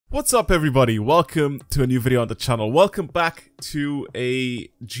What's up everybody, welcome to a new video on the channel. Welcome back to a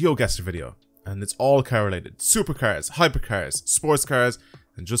Geoguessr video, and it's all car related. Supercars, hypercars, sports cars,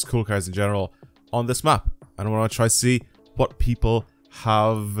 and just cool cars in general on this map. And I want to try to see what people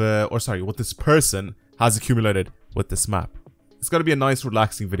have, what this person has accumulated with this map. It's going to be a nice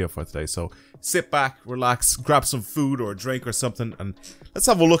relaxing video for today, so sit back, relax, grab some food or a drink or something, and let's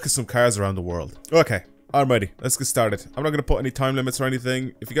have a look at some cars around the world. Okay. I'm ready. Let's get started. I'm not going to put any time limits or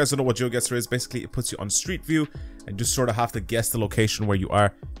anything. If you guys don't know what Geoguessr is, basically it puts you on Street View and just sort of have to guess the location where you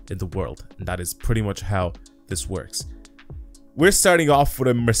are in the world. And that is pretty much how this works. We're starting off with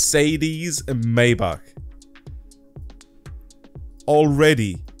a Mercedes Maybach.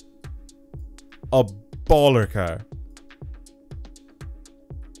 Already a baller car.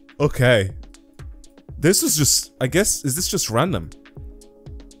 Okay. This is just, I guess, is this just random?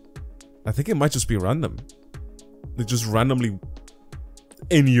 I think it might just be random. They're just randomly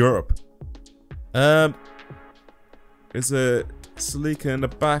in Europe. There's a Celica in the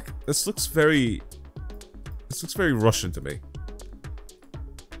back. This looks very Russian to me.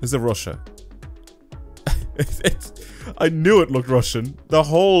 Is it Russia? I knew it looked Russian. The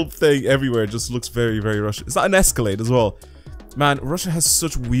whole thing everywhere just looks very Russian. Is that an Escalade as well? Man, Russia has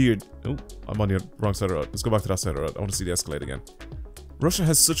such weird... Oh, I'm on the wrong side of the road. Let's go back to that side of the road. I want to see the Escalade again. Russia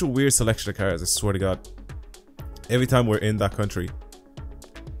has such a weird selection of cars, I swear to God. Every time we're in that country.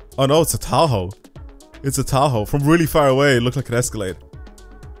 Oh no, it's a Tahoe. It's a Tahoe. From really far away, it looked like an Escalade.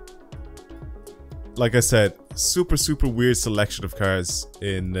 Like I said, super weird selection of cars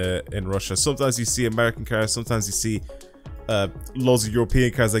in Russia. Sometimes you see American cars, sometimes you see loads of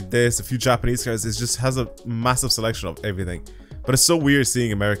European cars like this, a few Japanese cars. It just has a massive selection of everything. But it's so weird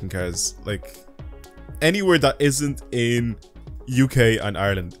seeing American cars, like, anywhere that isn't in UK and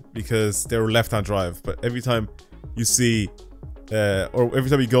Ireland, because they're left-hand drive. But every time you see or every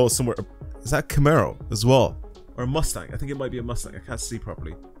time you go somewhere, is that Camaro as well, or a Mustang? I think it might be a Mustang. I can't see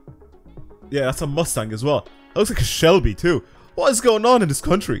properly. Yeah, that's a Mustang as well. It looks like a Shelby too. What is going on in this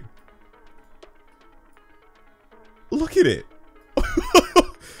country? Look at it.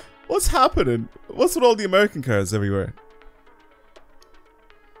 What's happening? What's with all the American cars everywhere?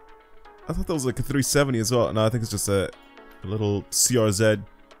 I thought that was like a 370 as well. No, I think it's just a little CRZ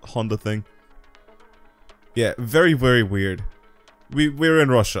Honda thing. Yeah, very weird. We're in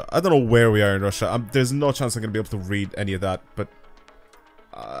Russia. I don't know where we are in Russia. There's no chance I'm gonna be able to read any of that, but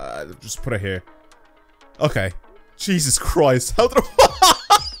just put it here. Okay. Jesus Christ. How did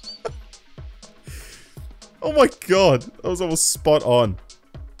Oh my God. That was almost spot on.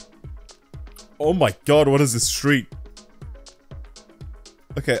 Oh my God, what is this street?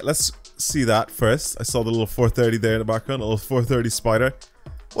 Okay, let's see that first. I saw the little 430 there in the background, a little 430 Spider.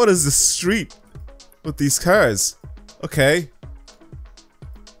 What is this street with these cars? Okay.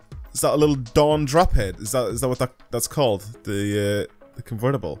 Is that a little Dawn Drophead? Is that what that's called? The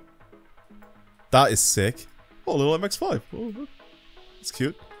convertible. That is sick. Oh, a little MX-5. Oh, that's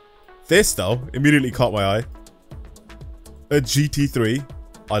cute. This though immediately caught my eye. A GT3.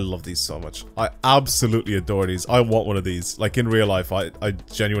 I love these so much. I absolutely adore these. I want one of these. Like in real life, I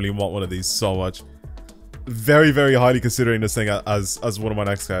genuinely want one of these so much. Very highly considering this thing as one of my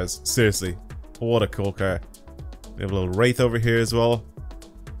next cars. Seriously. What a cool car. We have a little Wraith over here as well.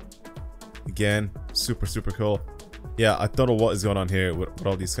 Again, super cool. Yeah, I don't know what is going on here with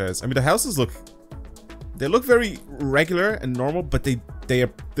all these cars. I mean, the houses look... They look very regular and normal, but they're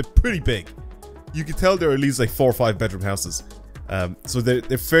pretty big. You can tell they're at least like 4 or 5 bedroom houses. So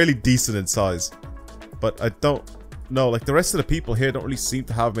they're fairly decent in size, but I don't know, like the rest of the people here don't really seem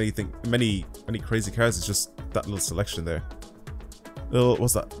to have many crazy cars. It's just that little selection there. Little,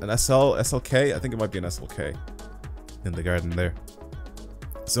 what's that? An SLK? I think it might be an SLK in the garden there.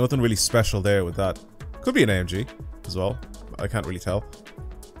 So nothing really special there with that. Could be an AMG as well. I can't really tell.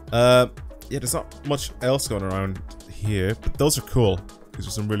 Yeah, there's not much else going around here, but those are cool. These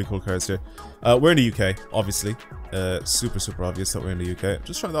are some really cool cars here. We're in the UK, obviously. Super obvious that we're in the UK. I'm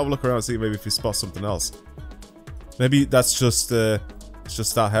just trying to have a look around and see maybe if we spot something else. Maybe that's just it's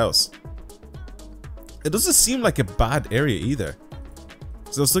just that house. It doesn't seem like a bad area either.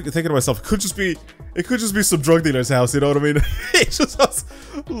 So I was thinking to myself, it could just be some drug dealer's house, you know what I mean? It just has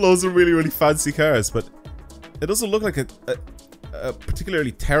loads of really fancy cars, but it doesn't look like a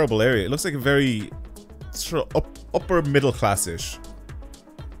particularly terrible area. It looks like a very sort of upper middle class-ish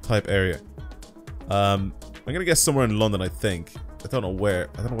type area. I'm gonna guess somewhere in London, I think. I don't know where.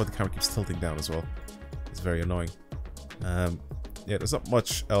 I don't know why the camera keeps tilting down as well. It's very annoying. Yeah, there's not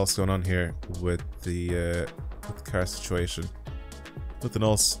much else going on here with the car situation. Nothing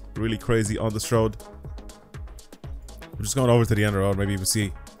else really crazy on this road. I'm just going over to the end of the road. Maybe we'll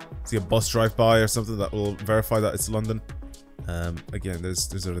see see a bus drive by or something that will verify that it's London. Again,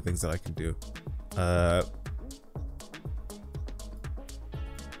 there's other things that I can do.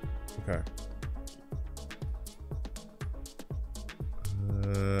 Okay.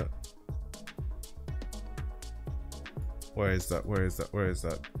 Where is that? Where is that? Where is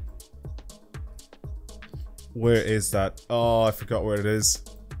that? Where is that? Oh, I forgot where it is.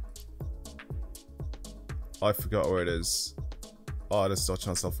 I forgot where it is. Oh, there's no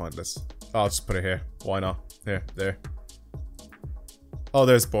chance I'll find this. Oh, I'll just put it here. Why not? Here, there. Oh,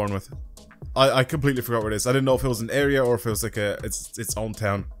 there's Bournemouth. I completely forgot where it is. I didn't know if it was an area or if it was like its own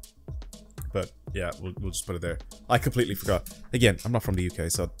town. But yeah, we'll just put it there. I completely forgot. Again, I'm not from the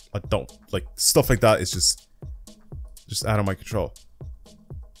UK, so I don't like stuff like that. Is just out of my control.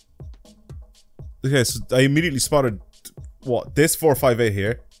 Okay, so I immediately spotted what this 458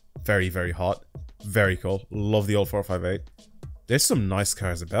 here. Very, very hot. Very cool. Love the old 458. There's some nice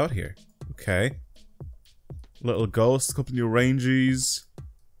cars about here. Okay. Little Ghost, a couple new Rangies.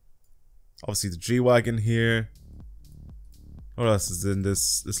 Obviously the G-Wagon here. What else is in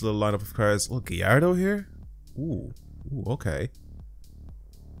this little lineup of cars? Oh, Gallardo here? Ooh, okay.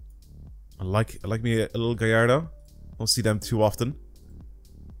 I like me a little Gallardo. Don't see them too often.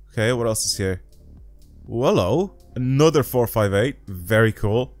 Okay, what else is here? Ooh, hello. Another 458. Very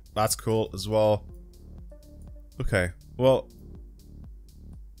cool. That's cool as well. Okay, well,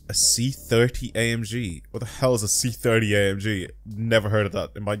 a C30 AMG. What the hell is a C30 AMG? Never heard of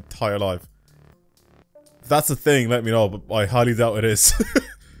that in my entire life. If that's a thing, let me know, but I highly doubt it is.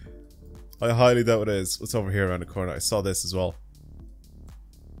 I highly doubt it is. What's over here around the corner? I saw this as well.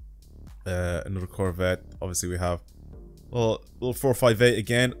 Another Corvette. Obviously we have little 458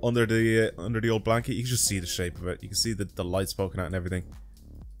 again under the old blanket. You can just see the shape of it. You can see the lights poking out and everything.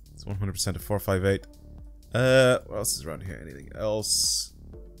 It's 100% a 458. What else is around here? Anything else?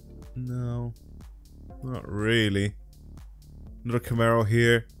 No, not really. Another Camaro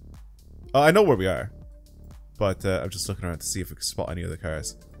here. I know where we are, but I'm just looking around to see if we can spot any other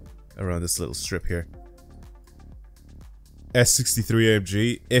cars around this little strip here. S63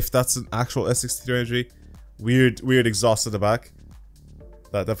 AMG, if that's an actual S63 AMG. Weird exhaust at the back.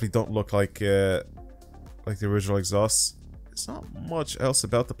 That definitely don't look like the original exhausts. There's not much else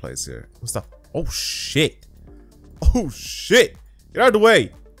about the place here. What's that? Oh shit! Oh shit! Get out of the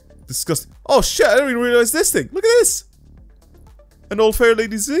way! Disgusting. Oh shit! I didn't even realize this thing. Look at this. An old Fair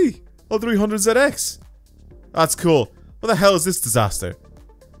Lady Z. Oh, 300ZX. That's cool. What the hell is this disaster?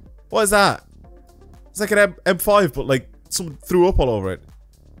 What is that? It's like an M5, but like someone threw up all over it.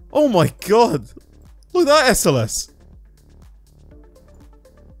 Oh my god! Look at that SLS.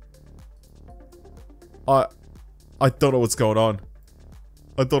 I don't know what's going on.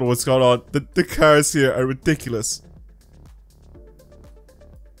 I don't know what's going on. The cars here are ridiculous.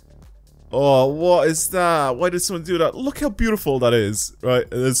 Oh, what is that? Why did someone do that? Look how beautiful that is, right?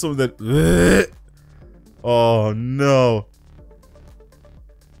 And there's someone that... Oh, no.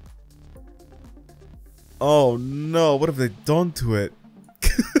 Oh, no. What have they done to it?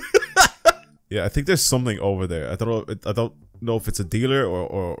 Yeah, I think there's something over there. I don't know if it's a dealer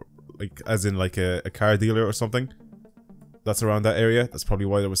or like, as in like a car dealer or something. That's around that area. That's probably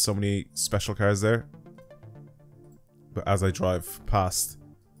why there was so many special cars there. But as I drive past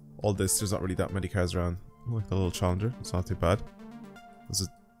all this, there's not really that many cars around. I like the little Challenger. It's not too bad. What's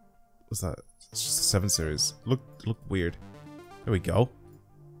that? It's just a 7 Series. Look weird. There we go.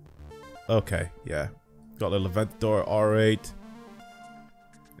 Okay, yeah. Got a little Aventador R8.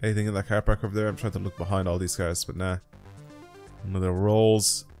 Anything in that car park over there? I'm trying to look behind all these cars, but nah. Another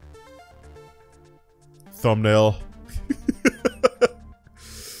Rolls. Thumbnail.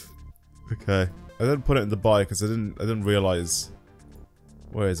 Okay. I didn't put it in the buy because I didn't realize.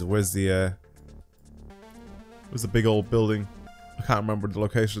 Where is it? Where's the big old building? I can't remember the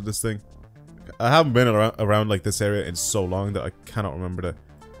location of this thing. I haven't been around like this area in so long that I cannot remember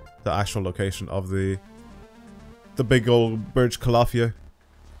the actual location of the big old Burj Khalifa.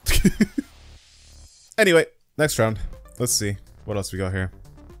 Anyway, next round. Let's see what else we got here.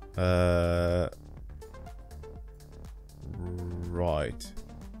 Right.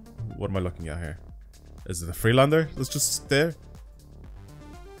 What am I looking at here? Is it the Freelander that's just there?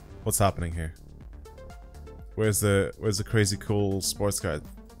 What's happening here? Where's the crazy cool sports car?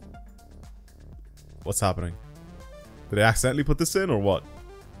 What's happening? Did they accidentally put this in or what?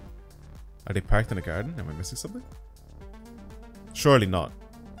 Are they parked in a garden? Am I missing something? Surely not.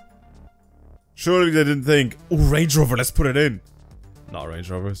 Surely they didn't think, oh, Range Rover, let's put it in. Not a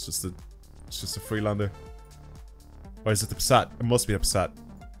Range Rover, it's just a Freelander. Or is it the Passat? It must be a Passat.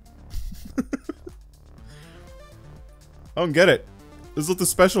 I don't get it. There's nothing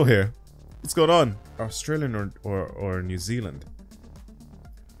special here. What's going on? Australian or New Zealand?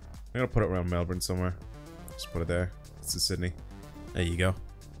 I'm gonna put it around Melbourne somewhere. Just put it there. It's in Sydney. There you go.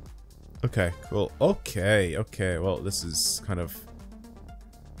 Okay, cool. Okay, okay. Well, this is kind of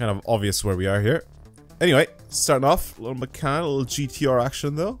obvious where we are here. Anyway, starting off, a little Macan, a little GTR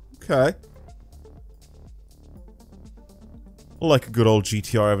action though. Okay. I like a good old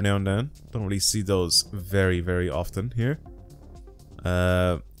GTR every now and then. Don't really see those very, very often here.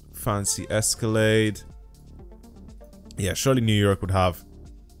 Fancy Escalade. Yeah, surely New York would have...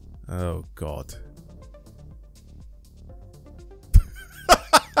 Oh, God.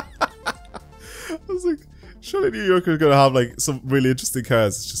 I was like, surely New York is gonna have, like, some really interesting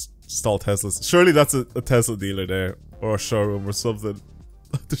cars. It's just all Teslas. Surely that's a Tesla dealer there. Or a showroom or something.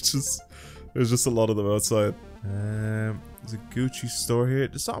 There's just a lot of them outside. There's a Gucci store here.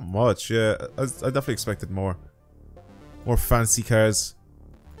 There's not much, yeah. I definitely expected more. More fancy cars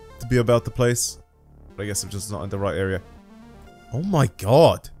to be about the place. But I guess I'm just not in the right area. Oh my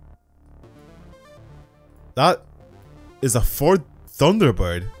god. That is a Ford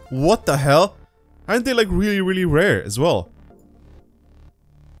Thunderbird. What the hell? Aren't they like really, really rare as well?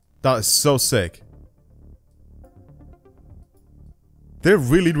 That is so sick. They're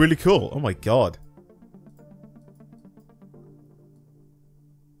really, really cool. Oh my god.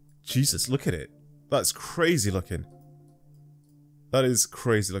 Jesus, look at it. That's crazy looking. That is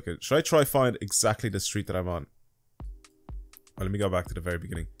crazy looking. Should I try find exactly the street that I'm on? Well, let me go back to the very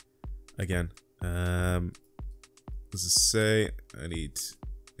beginning. Again. Does it say I need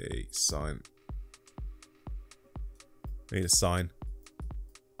a sign? I need a sign.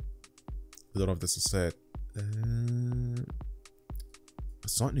 I don't know if this will say it.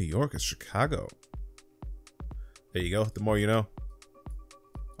 It's not New York, it's Chicago. There you go. The more you know.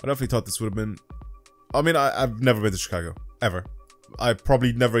 I definitely thought this would have been... I mean, I've never been to Chicago. Ever. I've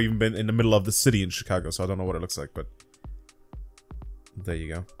probably never even been in the middle of the city in Chicago, so I don't know what it looks like, but... There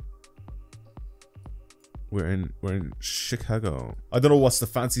you go. We're in Chicago. I don't know what's the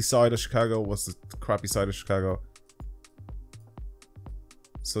fancy side of Chicago, what's the crappy side of Chicago.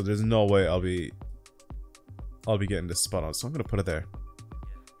 So there's no way I'll be getting this spot on. So I'm gonna put it there.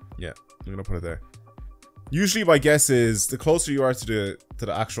 Yeah, I'm gonna put it there. Usually my guess is the closer you are to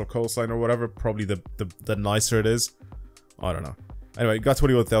the actual coastline or whatever, probably the nicer it is. I don't know. Anyway, got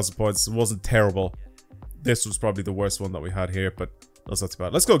 21,000 points. It wasn't terrible. This was probably the worst one that we had here, but that's not too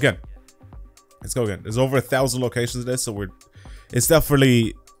bad. Let's go again. Let's go again. There's over 1,000 locations in this, so it's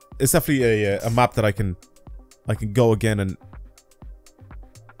definitely a map that I can go again and...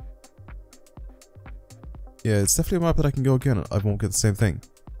 Yeah, it's definitely a map that I can go again and I won't get the same thing.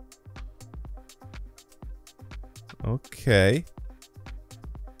 Okay.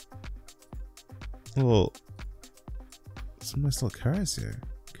 Well, some nice little cars here.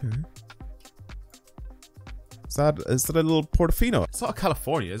 Okay. Is that a little Portofino? It's not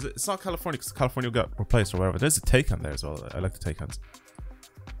California, is it? It's not California because California got replaced or whatever. There's a Taycan there as well. I like the Taycans.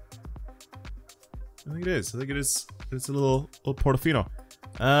 I think it is. I think it is. It's a little Portofino.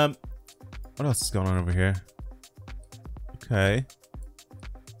 What else is going on over here? Okay.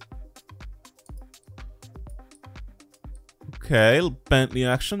 Okay, little Bentley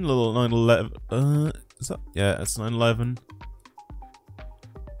action, little 911. Is that? Yeah, it's 911.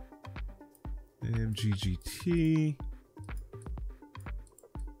 AMG GT.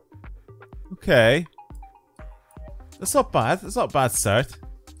 Okay. That's not bad. That's not a bad start.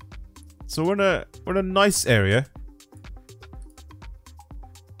 So we're in a nice area.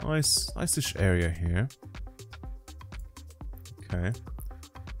 Nice-ish area here. Okay.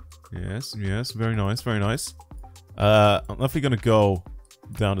 Yes, yes, very nice, very nice. I'm definitely gonna go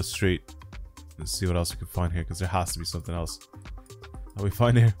down the street and see what else we can find here, because there has to be something else. What we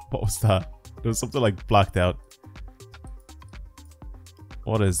find here? What was that? There was something like blacked out.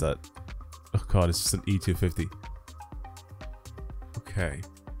 What is that? Oh god, it's just an E250. Okay.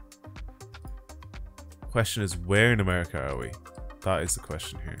 Question is, where in America are we? That is the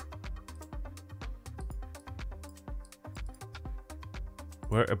question here.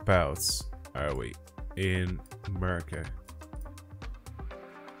 Whereabouts are we in America?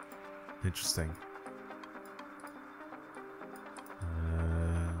 Interesting.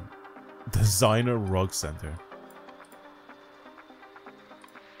 Designer Rug Center.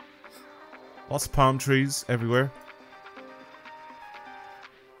 Lots of palm trees everywhere.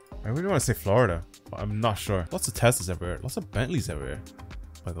 I really want to say Florida, but I'm not sure. Lots of Teslas everywhere. Lots of Bentleys everywhere.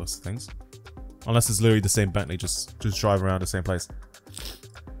 By those things. Unless it's literally the same Bentley, just driving around the same place.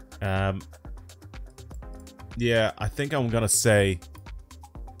 Yeah, I think I'm gonna say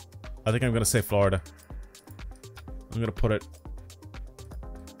Florida. I'm gonna put it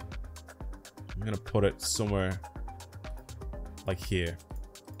I'm gonna put it somewhere like here.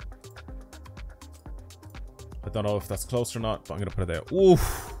 I don't know if that's close or not, but I'm gonna put it there.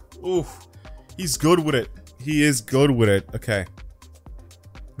 Oof. Oof. He's good with it. He is good with it. Okay.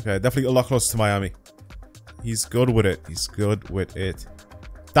 Okay, definitely a lot closer to Miami. He's good with it. He's good with it.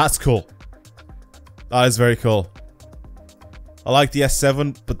 That's cool. That is very cool. I like the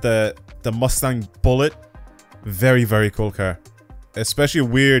S7, but the Mustang Bullet, very, very cool car. Especially a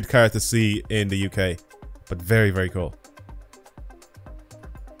weird car to see in the UK, but very, very cool.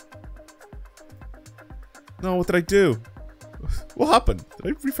 No, what did I do? What happened? Did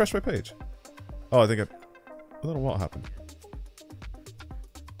I refresh my page? Oh, I don't know what happened.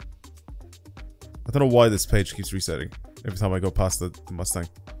 I don't know why this page keeps resetting every time I go past the Mustang.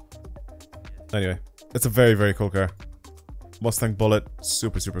 Anyway, it's a very, very cool car. Mustang Bullet,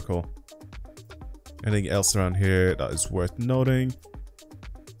 super, super cool. Anything else around here that is worth noting?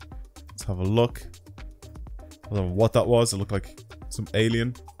 Let's have a look. I don't know what that was. It looked like some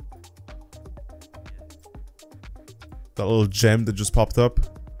alien. That little gem that just popped up.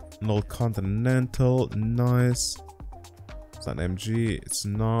 An old Continental. Nice. Is that an MG? It's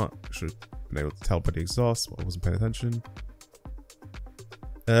not. Should have been able to tell by the exhaust, but I wasn't paying attention.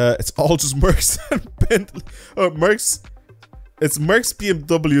 It's all just Mercs and Bentley. Oh, Mercs. It's Mercs,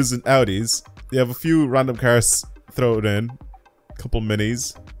 BMWs, and Audis. You have a few random cars thrown in. A couple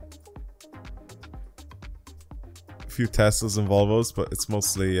minis. A few Teslas and Volvos, but it's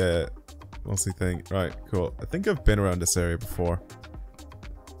mostly thing. Right, cool. I think I've been around this area before.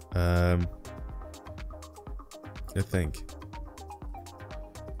 I think.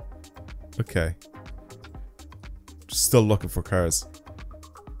 Okay. Just still looking for cars.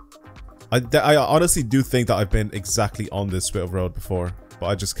 I honestly do think that I've been exactly on this bit of road before, but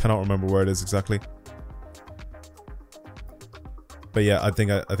I just cannot remember where it is exactly. But yeah, I think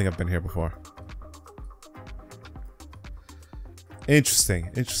I've been here before. Interesting.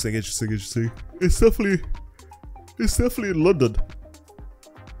 It's definitely in London.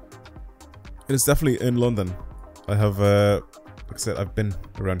 It is definitely in London. I have like I said, I've been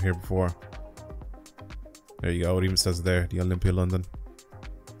around here before. There you go, it even says it there, the Olympia London.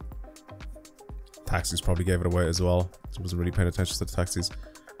 Taxis probably gave it away as well. So I wasn't really paying attention to the taxis.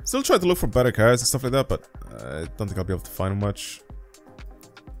 Still trying to look for better cars and stuff like that, but I don't think I'll be able to find much.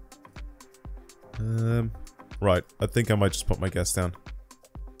 Right, I think I might just put my guess down.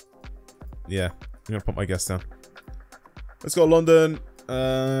 Yeah, I'm gonna put my guess down. Let's go London.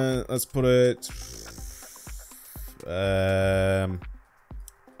 Let's put it. I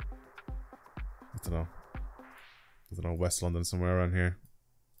don't know, West London, somewhere around here.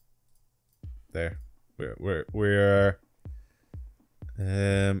 There. We're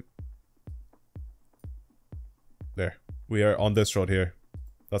there. We are on this road here.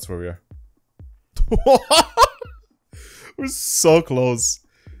 That's where we are. We're so close.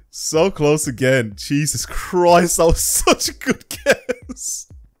 So close again. Jesus Christ, that was such a good guess.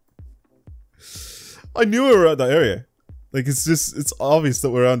 I knew we were around that area. Like, it's obvious that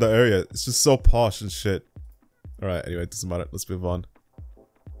we're around that area. It's just so posh and shit. Alright, anyway, it doesn't matter. Let's move on.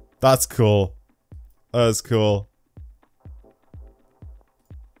 That's cool. That is cool.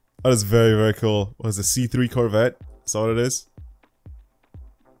 That is very, very cool. What is it, C3 Corvette? Is that what it is?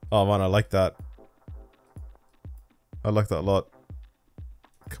 Oh man, I like that. I like that a lot.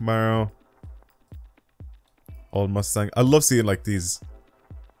 Camaro. Old Mustang. I love seeing like these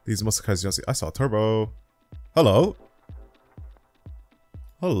muscle cars you don't see. I saw a turbo. Hello.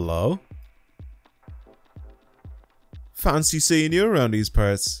 Hello. Fancy seeing you around these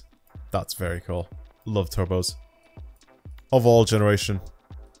parts. That's very cool. Love turbos. Of all generation.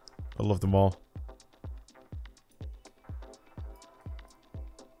 I love them all.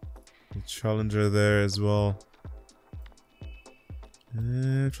 The Challenger there as well.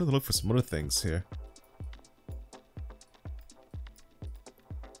 I'm trying to look for some other things here.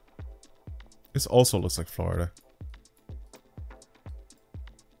 This also looks like Florida.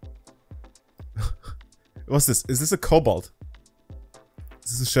 What's this? Is this a Cobalt?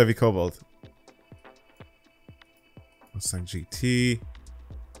 Is this a Chevy Cobalt? Mustang GT.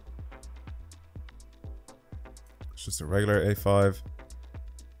 It's just a regular A5.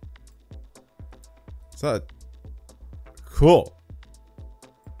 Is that cool?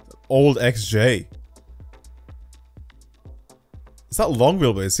 Old XJ. Is that long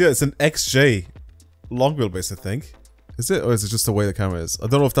wheelbase? Yeah, it's an XJ long wheelbase, I think. Is it, or is it just the way the camera is? I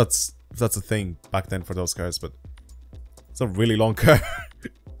don't know if that's a thing back then for those cars, but it's a really long car.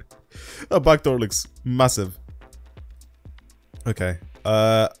 That back door looks massive. Okay,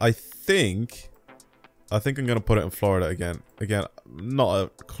 I think I'm gonna put it in Florida again. Again, not a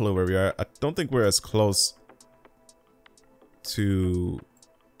clue where we are. I don't think we're as close to...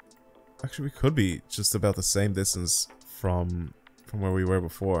 Actually, we could be just about the same distance from where we were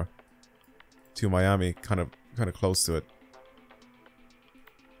before to Miami. Kind of close to it.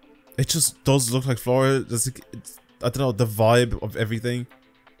 It just does look like Florida. I don't know, the vibe of everything.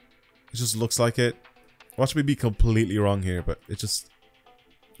 It just looks like it. Watch me be completely wrong here, but it just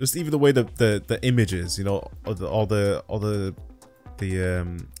even the way the images, you know, all the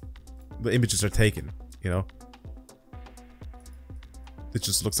images are taken, you know. It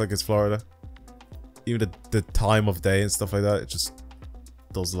just looks like it's Florida. Even the time of day and stuff like that, it just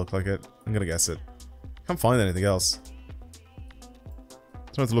does look like it. I'm gonna guess it. Can't find anything else.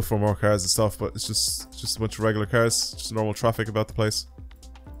 Trying to look for more cars and stuff, but it's just a bunch of regular cars, just normal traffic about the place.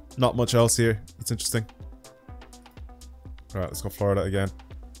 Not much else here. It's interesting. Alright, let's go Florida again.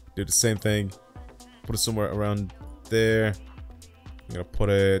 Do the same thing. Put it somewhere around there. I'm gonna put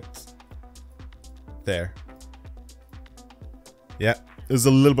it there. Yeah, it was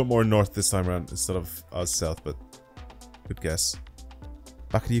a little bit more north this time around instead of south, but good guess.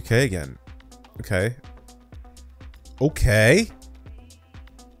 Back in the UK again. Okay. Okay.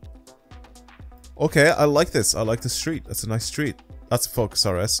 Okay, I like this. I like the street. That's a nice street. That's a Focus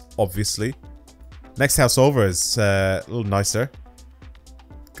RS, obviously. Next house over is a little nicer.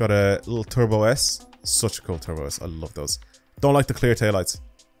 Got a little Turbo S. Such a cool Turbo S. I love those. Don't like the clear taillights.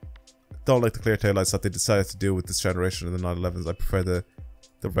 Don't like the clear taillights that they decided to do with this generation of the 911s. I prefer the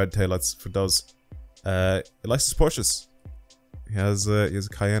red taillights for those. He likes his Porsches. He has a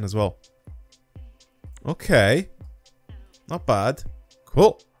Cayenne as well. Okay. Not bad.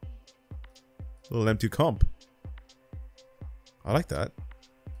 Cool. Little M2 comp. I like that.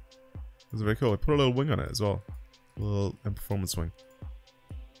 It's very cool. I put a little wing on it as well. A little M performance wing.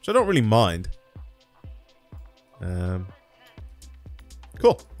 Which I don't really mind. Cool.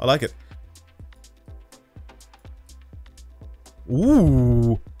 I like it.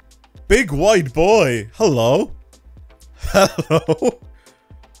 Ooh. Big white boy. Hello. Hello.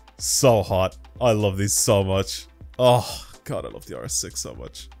 So hot. I love these so much. Oh, God, I love the RS6 so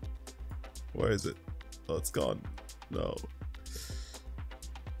much. Where is it? Oh, it's gone. No.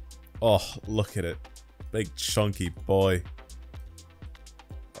 Oh, look at it. Big chunky boy.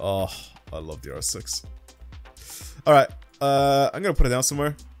 Oh, I love the RS6. Alright, I'm gonna put it down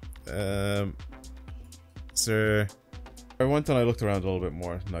somewhere. So I went and I looked around a little bit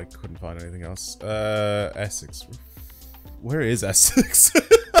more and I couldn't find anything else. Essex. Where is Essex?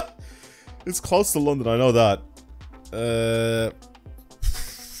 It's close to London, I know that.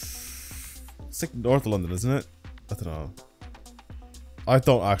 It's like north of London, isn't it? I don't know. I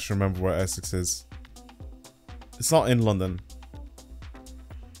don't actually remember where Essex is. It's not in London.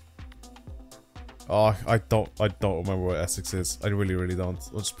 Oh, I don't remember where Essex is. I really don't.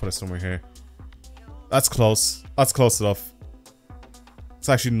 I'll just put it somewhere here. That's close. That's close enough. It's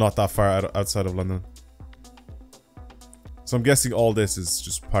actually not that far outside of London. So I'm guessing all this is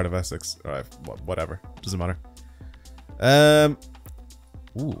just part of Essex. Alright, whatever. Doesn't matter.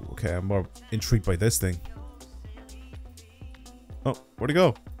 Ooh, okay, I'm more intrigued by this thing. Oh, where'd it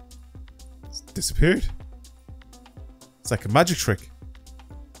go? It's disappeared. It's like a magic trick.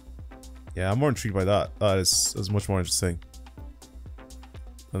 Yeah, I'm more intrigued by that. That is much more interesting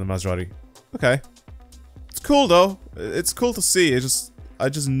than the Maserati. Okay. It's cool though. It's cool to see. I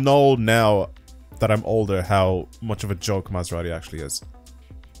just know now that I'm older how much of a joke Maserati actually is.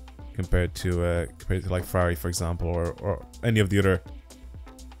 Compared to like Ferrari, for example, or any of the other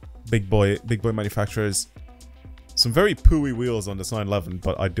big boy manufacturers. Some very pooey wheels on this 911,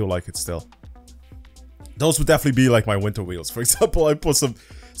 but I do like it still. Those would definitely be like my winter wheels. For example, I put some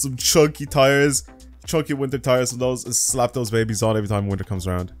chunky tires, chunky winter tires on those, and slap those babies on every time winter comes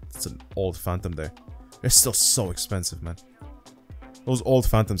around. It's an old Phantom there. They're still so expensive, man. Those old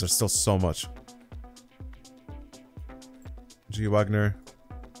Phantoms are still so much. Geoguessr.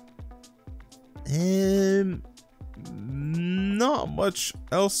 Not much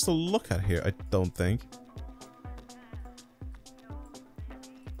else to look at here, I don't think.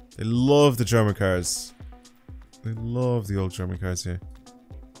 They love the German cars. They love the old German cars here.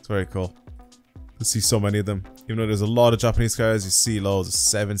 It's very cool to see so many of them. Even though there's a lot of Japanese cars, you see loads of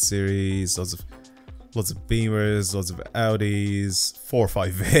 7 Series, loads of Beamers, loads of Audis,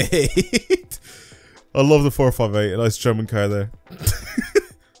 458. I love the 458, a nice German car there.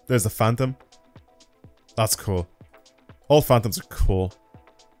 There's the Phantom. That's cool. All Phantoms are cool.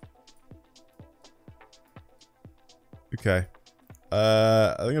 Okay.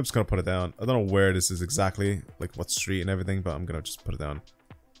 I think I'm just gonna put it down. I don't know where this is exactly, like what street and everything, but I'm gonna just put it down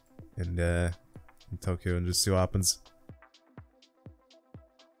in Tokyo and just see what happens.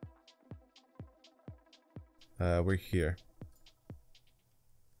 We're here.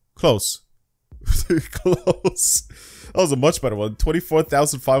 Close. Close. That was a much better one.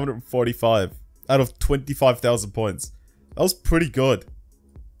 24,545 out of 25,000 points. That was pretty good.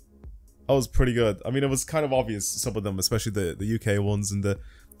 That was pretty good. I mean, it was kind of obvious, some of them, especially the UK ones, and the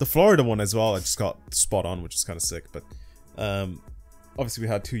Florida one as well. I just got spot on, which is kind of sick. But obviously we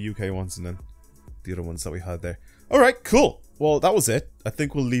had 2 UK ones and then the other ones that we had there. Alright, cool. Well, that was it. I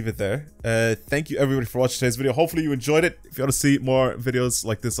think we'll leave it there. Thank you everybody for watching today's video. Hopefully you enjoyed it. If you want to see more videos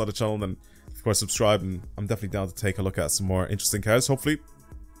like this on the channel, then of course subscribe, and I'm definitely down to take a look at some more interesting cars, hopefully,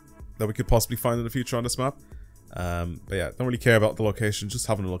 that we could possibly find in the future on this map. But yeah, don't really care about the location, just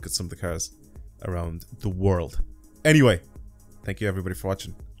having a look at some of the cars around the world. Anyway, thank you everybody for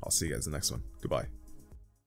watching. I'll see you guys in the next one. Goodbye.